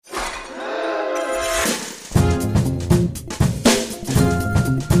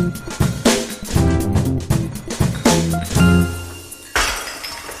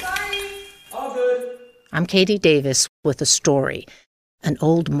Katie Davis with a story, an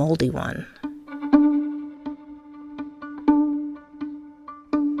old moldy one.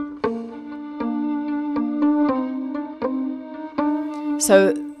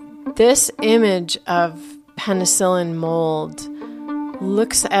 So this image of penicillin mold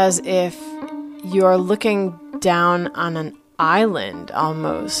looks as if you're looking down on an island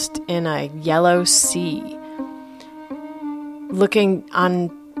almost in a yellow sea, looking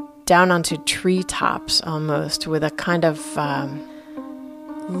down onto treetops almost with a kind of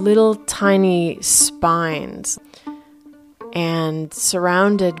little tiny spines and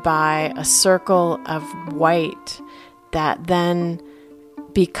surrounded by a circle of white that then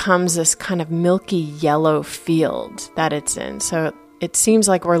becomes this kind of milky yellow field that it's in. So it seems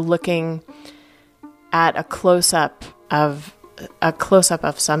like we're looking at a close-up of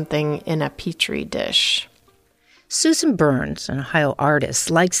something in a petri dish. Susan Burns, an Ohio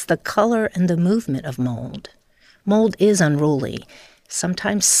artist, likes the color and the movement of mold. Mold is unruly,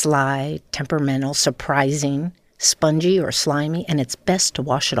 sometimes sly, temperamental, surprising, spongy or slimy, and it's best to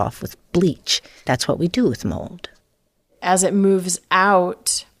wash it off with bleach. That's what we do with mold. As it moves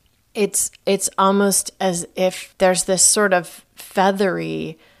out, it's almost as if there's this sort of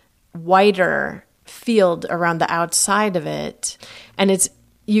feathery, whiter field around the outside of it. And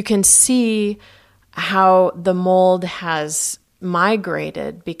you can see how the mold has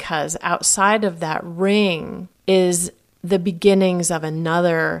migrated, because outside of that ring is the beginnings of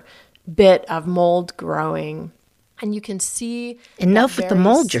another bit of mold growing. And you can see... Enough with the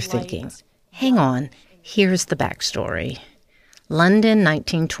mold, you're thinking. Hang on. Here's the backstory. London,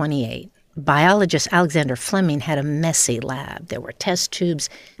 1928. Biologist Alexander Fleming had a messy lab. There were test tubes,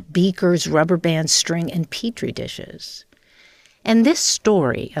 beakers, rubber bands, string, and petri dishes. And this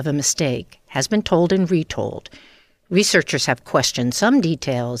story of a mistake has been told and retold. Researchers have questioned some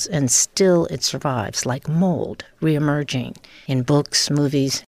details, and still it survives, like mold reemerging in books,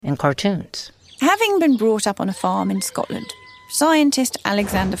 movies, and cartoons. Having been brought up on a farm in Scotland, scientist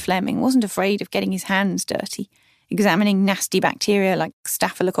Alexander Fleming wasn't afraid of getting his hands dirty, examining nasty bacteria like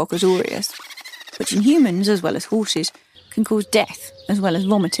Staphylococcus aureus, which in humans, as well as horses, can cause death, as well as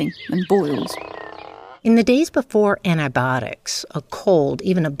vomiting and boils. In the days before antibiotics, a cold,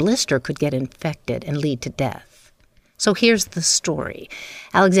 even a blister, could get infected and lead to death. So here's the story.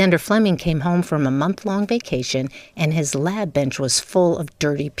 Alexander Fleming came home from a month-long vacation, and his lab bench was full of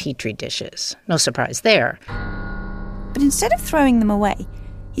dirty petri dishes. No surprise there. But instead of throwing them away,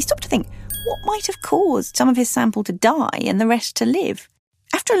 he stopped to think what might have caused some of his sample to die and the rest to live.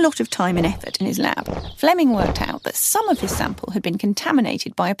 After a lot of time and effort in his lab, Fleming worked out that some of his sample had been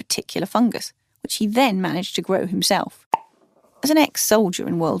contaminated by a particular fungus, which he then managed to grow himself. As an ex-soldier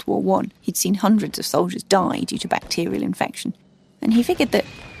in World War I, he'd seen hundreds of soldiers die due to bacterial infection, and he figured that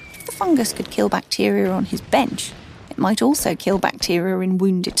if the fungus could kill bacteria on his bench, it might also kill bacteria in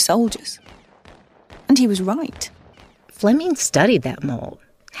wounded soldiers. And he was right. Fleming studied that mold.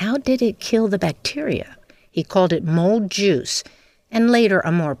 How did it kill the bacteria? He called it mold juice, and later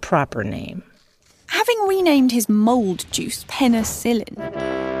a more proper name. Having renamed his mold juice Penicillin,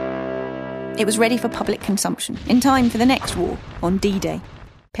 it was ready for public consumption in time for the next war on D-Day.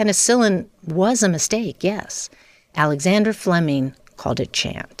 Penicillin was a mistake, yes. Alexander Fleming called it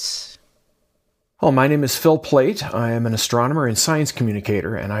chance. Oh, my name is Phil Plate. I am an astronomer and science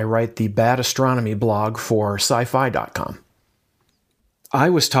communicator, and I write the Bad Astronomy blog for sci-fi.com. I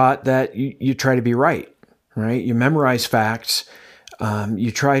was taught that you try to be right? You memorize facts.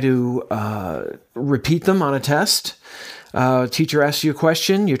 You try to repeat them on a test. Teacher asks you a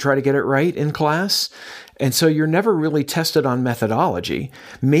question. You try to get it right in class. And so you're never really tested on methodology.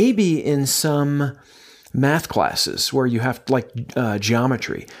 Maybe in some math classes where you have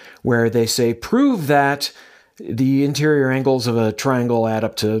geometry, where they say, prove that the interior angles of a triangle add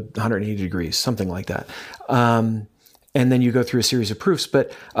up to 180 degrees, something like that. And then you go through a series of proofs.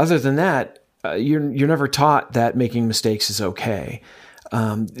 But other than that, you're never taught that making mistakes is okay.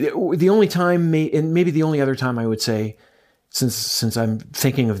 The only time, and maybe the only other time I would say, since I'm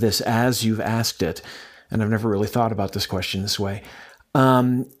thinking of this as you've asked it, and I've never really thought about this question this way,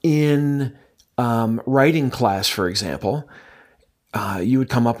 in writing class, for example, you would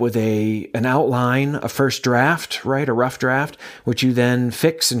come up with an outline, a first draft, right, a rough draft, which you then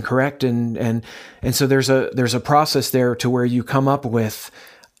fix and correct, and so there's a process there to where you come up with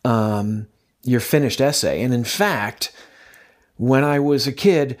your finished essay. And in fact, when I was a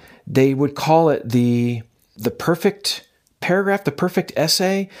kid, they would call it the perfect paragraph, the perfect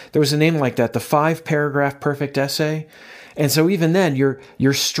essay. There was a name like that, the 5-paragraph perfect essay. And so even then,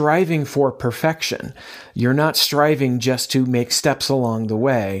 you're striving for perfection. You're not striving just to make steps along the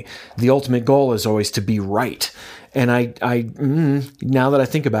way. The ultimate goal is always to be right. And now that I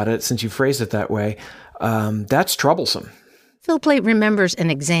think about it, since you phrased it that way, that's troublesome. Phil Plait remembers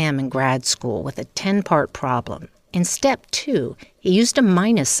an exam in grad school with a 10-part problem. In step 2, he used a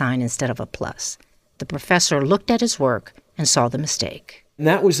minus sign instead of a plus. The professor looked at his work and saw the mistake. And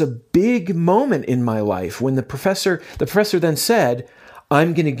that was a big moment in my life when the professor then said,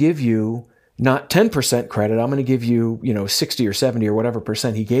 I'm going to give you not 10% credit, I'm going to give you, 60 or 70 or whatever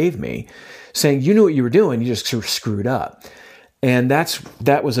percent he gave me, saying, you knew what you were doing, you just sort of screwed up. And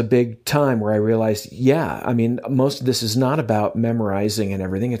that was a big time where I realized, most of this is not about memorizing and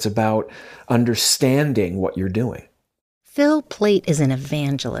everything. It's about understanding what you're doing. Phil Plait is an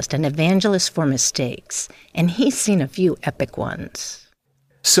evangelist for mistakes, and he's seen a few epic ones.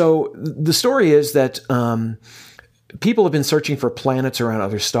 So the story is that people have been searching for planets around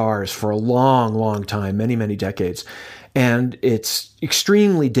other stars for a long, long time, many, many decades. And it's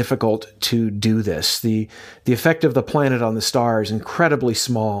extremely difficult to do this. The effect of the planet on the star is incredibly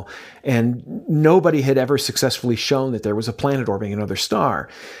small, and nobody had ever successfully shown that there was a planet orbiting another star.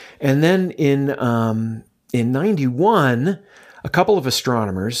 And then in 91, a couple of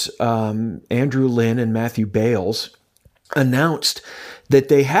astronomers, Andrew Lynn and Matthew Bales, announced that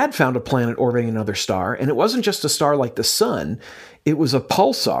they had found a planet orbiting another star, and it wasn't just a star like the sun, it was a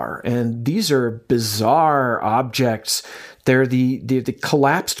pulsar. And these are bizarre objects. They're the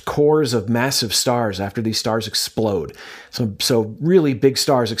collapsed cores of massive stars after these stars explode. So really big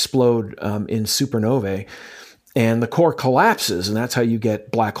stars explode in supernovae, and the core collapses, and that's how you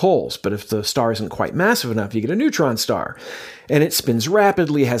get black holes. But if the star isn't quite massive enough, you get a neutron star. And it spins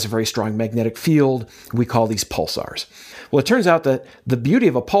rapidly, has a very strong magnetic field. We call these pulsars. Well, it turns out that the beauty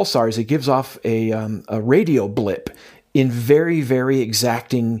of a pulsar is it gives off a radio blip in very, very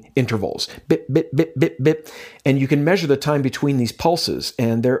exacting intervals. Bip, bip, bip, bip, bip. And you can measure the time between these pulses,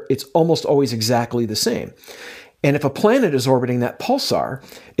 and it's almost always exactly the same. And if a planet is orbiting that pulsar,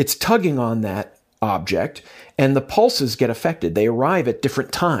 it's tugging on that object, and the pulses get affected. They arrive at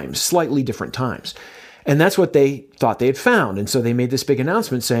different times, slightly different times. And that's what they thought they had found. And so they made this big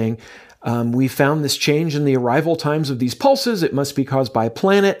announcement saying, we found this change in the arrival times of these pulses. It must be caused by a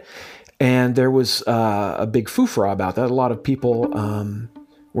planet. And there was a big foofra about that. A lot of people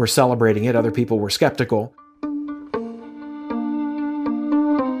were celebrating it. Other people were skeptical.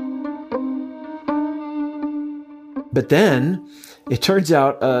 But then it turns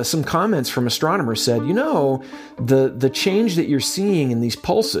out some comments from astronomers said, the change that you're seeing in these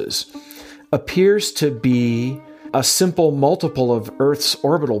pulses appears to be a simple multiple of Earth's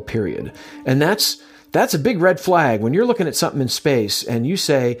orbital period. And that's a big red flag. When you're looking at something in space and you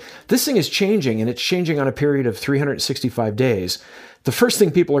say, this thing is changing and it's changing on a period of 365 days, the first thing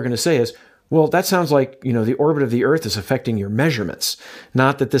people are going to say is, well, that sounds like, the orbit of the Earth is affecting your measurements,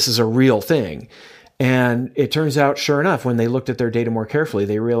 not that this is a real thing. And it turns out, sure enough, when they looked at their data more carefully,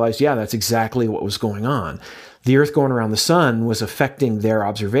 they realized, that's exactly what was going on. The Earth going around the sun was affecting their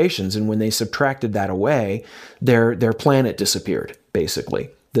observations. And when they subtracted that away, their planet disappeared, basically.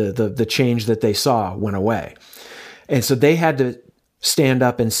 The change that they saw went away. And so they had to stand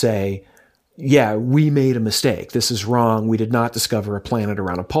up and say, we made a mistake. This is wrong. We did not discover a planet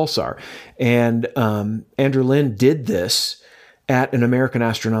around a pulsar. And Andrew Lynn did this at an American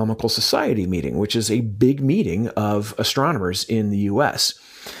Astronomical Society meeting, which is a big meeting of astronomers in the U.S.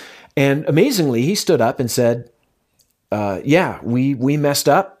 And amazingly, he stood up and said, we messed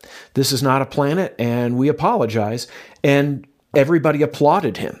up. This is not a planet, and we apologize. And everybody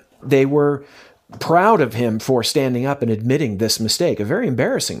applauded him. They were proud of him for standing up and admitting this mistake, a very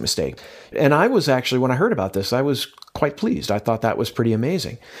embarrassing mistake. And I was actually, when I heard about this, I was quite pleased. I thought that was pretty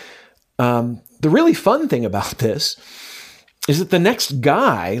amazing. The really fun thing about this is that the next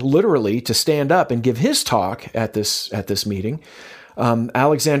guy, literally, to stand up and give his talk at this meeting,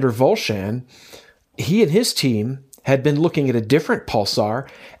 Alexander Volshan, he and his team had been looking at a different pulsar,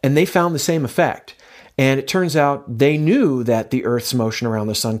 and they found the same effect. And it turns out they knew that the Earth's motion around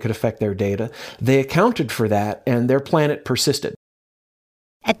the sun could affect their data. They accounted for that, and their planet persisted.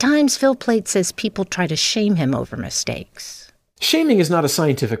 At times, Phil Plait says people try to shame him over mistakes. Shaming is not a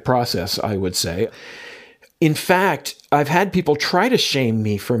scientific process, I would say. In fact, I've had people try to shame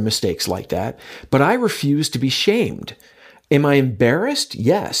me for mistakes like that, but I refuse to be shamed. Am I embarrassed?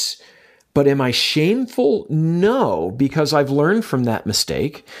 Yes. But am I shameful? No, because I've learned from that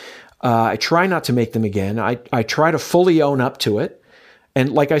mistake. I try not to make them again. I try to fully own up to it.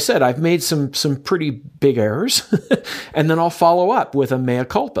 And like I said, I've made some pretty big errors. And then I'll follow up with a mea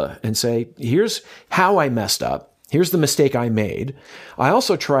culpa and say, here's how I messed up. Here's the mistake I made. I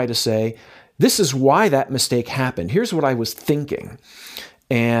also try to say, this is why that mistake happened. Here's what I was thinking.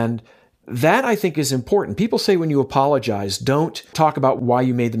 And that, I think, is important. People say when you apologize, don't talk about why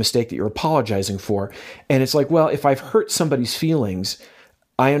you made the mistake that you're apologizing for. And it's like, well, if I've hurt somebody's feelings,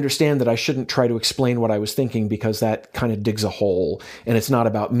 I understand that I shouldn't try to explain what I was thinking because that kind of digs a hole and it's not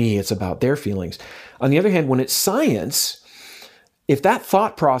about me, it's about their feelings. On the other hand, when it's science, if that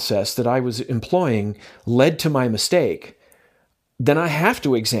thought process that I was employing led to my mistake, then I have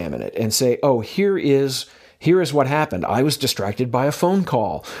to examine it and say, oh, here is what happened. I was distracted by a phone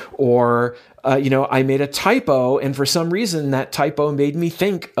call, or I made a typo, and for some reason that typo made me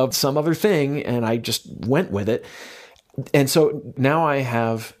think of some other thing, and I just went with it. And so now I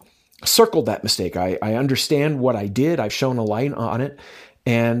have circled that mistake. I understand what I did. I've shown a light on it,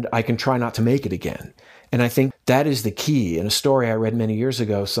 and I can try not to make it again. And I think that is the key. In a story I read many years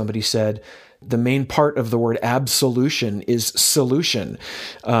ago, somebody said, the main part of the word absolution is solution.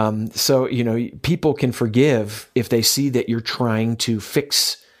 So people can forgive if they see that you're trying to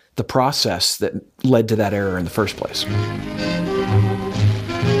fix the process that led to that error in the first place.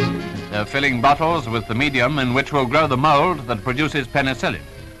 They're filling bottles with the medium in which will grow the mold that produces penicillin.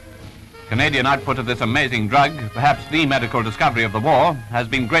 Canadian output of this amazing drug, perhaps the medical discovery of the war, has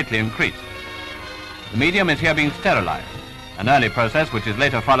been greatly increased. The medium is here being sterilized, an early process which is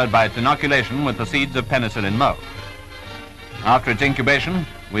later followed by its inoculation with the seeds of penicillin mold. After its incubation,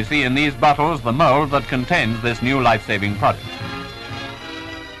 we see in these bottles the mold that contains this new life-saving product.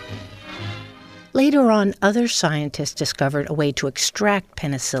 Later on, other scientists discovered a way to extract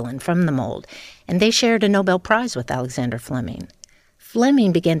penicillin from the mold, and they shared a Nobel Prize with Alexander Fleming.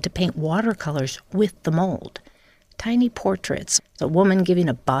 Fleming began to paint watercolors with the mold. Tiny portraits, a woman giving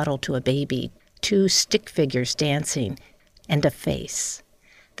a bottle to a baby, 2 stick figures dancing, and a face.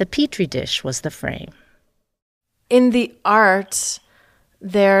 The Petri dish was the frame. In the arts,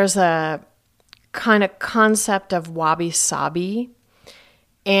 there's a kind of concept of wabi-sabi,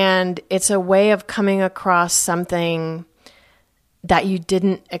 and it's a way of coming across something that you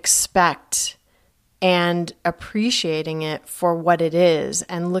didn't expect and appreciating it for what it is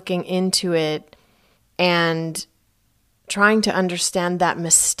and looking into it and trying to understand that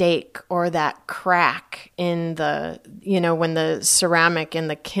mistake or that crack in the, when the ceramic in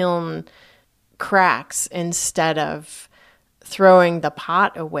the kiln cracks, instead of throwing the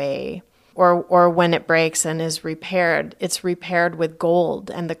pot away. Or when it breaks and is repaired, it's repaired with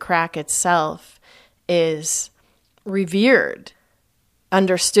gold, and the crack itself is revered,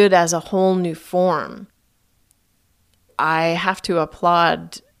 understood as a whole new form. I have to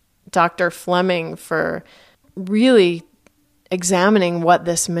applaud Dr. Fleming for really examining what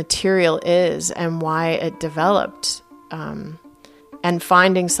this material is and why it developed, and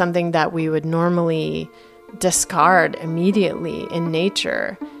finding something that we would normally discard immediately in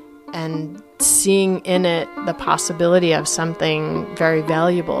nature and seeing in it the possibility of something very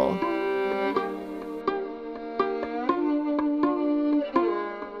valuable.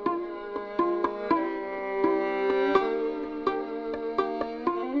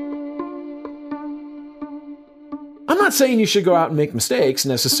 I'm not saying you should go out and make mistakes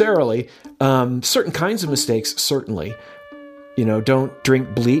necessarily. Certain kinds of mistakes, certainly. Don't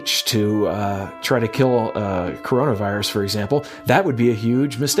drink bleach to try to kill coronavirus, for example. That would be a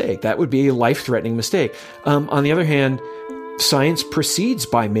huge mistake. That would be a life-threatening mistake. On the other hand, science proceeds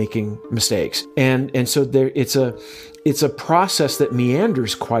by making mistakes. And so it's a process that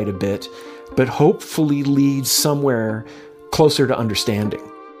meanders quite a bit, but hopefully leads somewhere closer to understanding.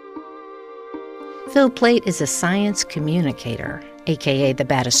 Phil Plait is a science communicator, a.k.a. the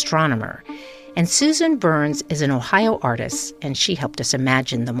bad astronomer. And Susan Burns is an Ohio artist, and she helped us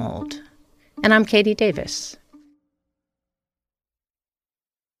imagine the mold. And I'm Katie Davis.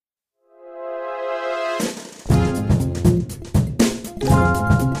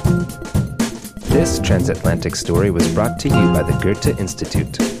 This transatlantic story was brought to you by the Goethe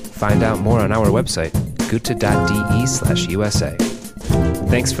Institute. Find out more on our website, goethe.de/USA.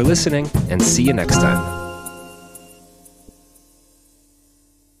 Thanks for listening, and see you next time.